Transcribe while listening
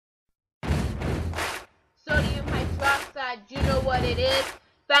hydroxide, you know what it is?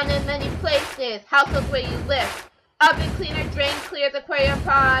 Found in many places, households where you live. Oven cleaner, drain clears, aquarium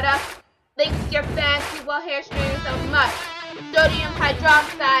product. Thinks you're fancy while hair straightens so much. Sodium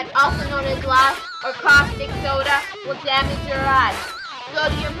hydroxide, also known as lye or caustic soda, will damage your eyes.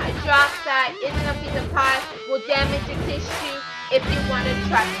 Sodium hydroxide isn't a piece of pie, will damage your tissue if you want to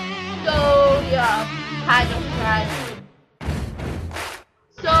try. Sodium hydroxide.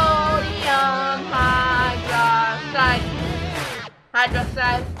 Sodium hydroxide.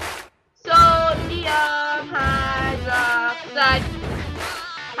 Hydroxide. Sodium hydroxide.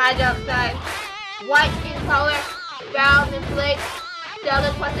 Hydroxide. White in color, found in flakes,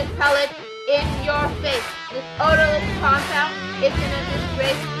 deliquescent pellets in your face. This odorless compound isn't a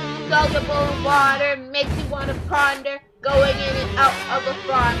disgrace. Soluble in water makes you want to ponder going in and out of a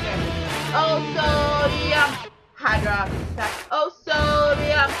fronder. Oh, sodium hydroxide. Oh,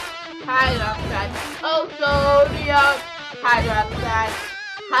 sodium hydroxide. Oh, sodium hydroxide.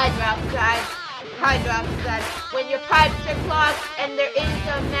 Hydroxide. Hydroxide. When your pipes are clogged and there is a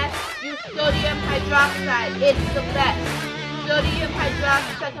mess, use sodium hydroxide. It's the best. Sodium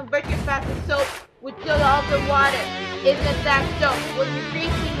hydroxide converts your fat to soap with dissolved water. Isn't that dope? When your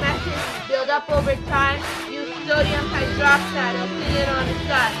greasy messes build up over time, use sodium hydroxide. I'll clean it on the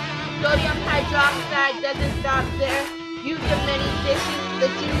side. Sodium hydroxide doesn't stop there. Use the many dishes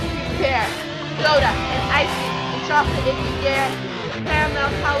that you prepare. Soda and icing and chocolate if you dare. Caramel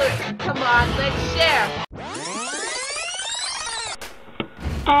color, come on, let's share.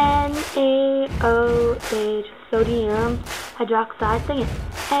 NaOH, sodium hydroxide, sing it.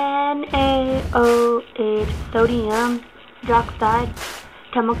 NaOH, sodium hydroxide.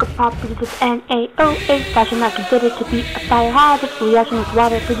 Chemical properties of NaOH, fashion not considered to be a fire hazard. Reaction with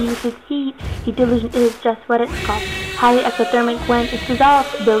water produces heat. Heat diffusion is just what it's called. Highly exothermic when it's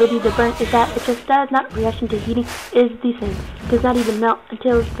dissolved. Ability to burn is that it just does not. Reaction to heating is the same. It does not even melt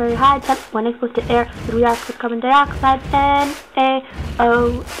until it's very high temp. When exposed to air, it reacts with carbon dioxide.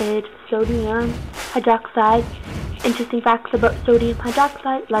 NaOH, sodium hydroxide. Interesting facts about sodium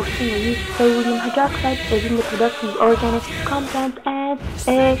hydroxide. Largest single-use sodium hydroxide is in the production of organic compounds.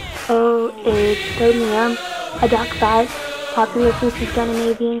 NaOH, sodium hydroxide. Popular foods in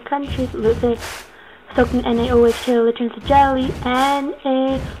Scandinavian countries. Soaked in NaOH till it turns to jelly.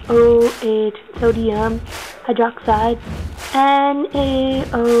 NaOH, sodium hydroxide.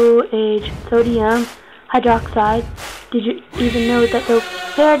 NaOH, sodium hydroxide. Did you even know that they're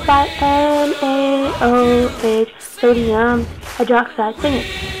prepared by NaOH, sodium hydroxide? Sing it.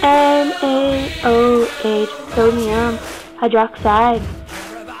 NaOH, sodium hydroxide.